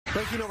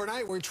Breaking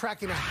overnight, we're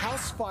tracking a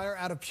house fire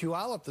out of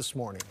Puyallup this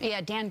morning.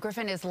 Yeah, Dan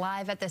Griffin is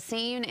live at the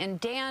scene. And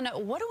Dan,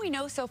 what do we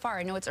know so far?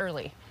 I know it's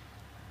early.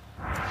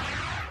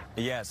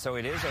 Yeah, so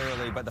it is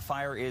early, but the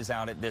fire is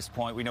out at this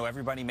point. We know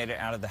everybody made it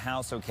out of the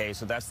house okay,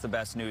 so that's the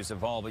best news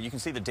of all. But you can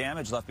see the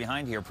damage left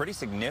behind here, pretty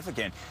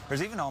significant.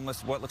 There's even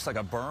almost what looks like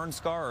a burn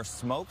scar or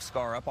smoke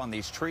scar up on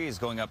these trees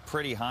going up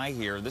pretty high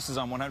here. This is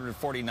on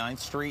 149th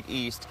Street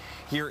East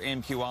here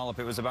in Puyallup.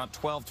 It was about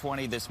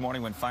 12:20 this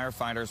morning when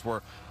firefighters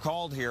were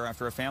called here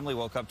after a family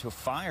woke up to a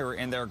fire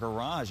in their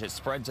garage. It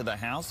spread to the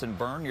house and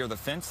burned near the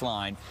fence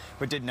line,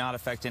 but did not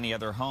affect any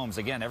other homes.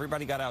 Again,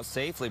 everybody got out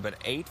safely, but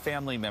 8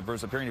 family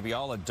members, appearing to be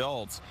all adults,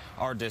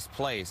 are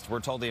displaced. We're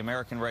told the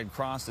American Red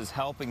Cross is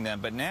helping them,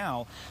 but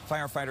now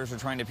firefighters are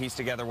trying to piece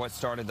together what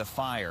started the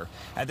fire.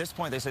 At this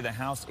point, they say the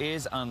house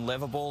is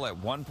unlivable. At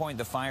one point,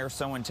 the fire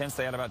so intense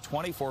they had about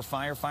 24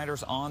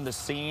 firefighters on the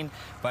scene,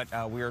 but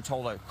we are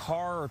told a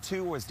car or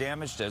 2 was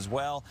damaged as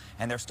well,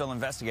 and they're still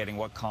investigating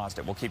what caused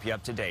it. We'll keep you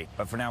up to date.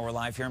 But for now, we're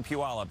live here in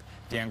Puyallup.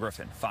 Dan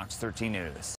Griffin, Fox 13 News.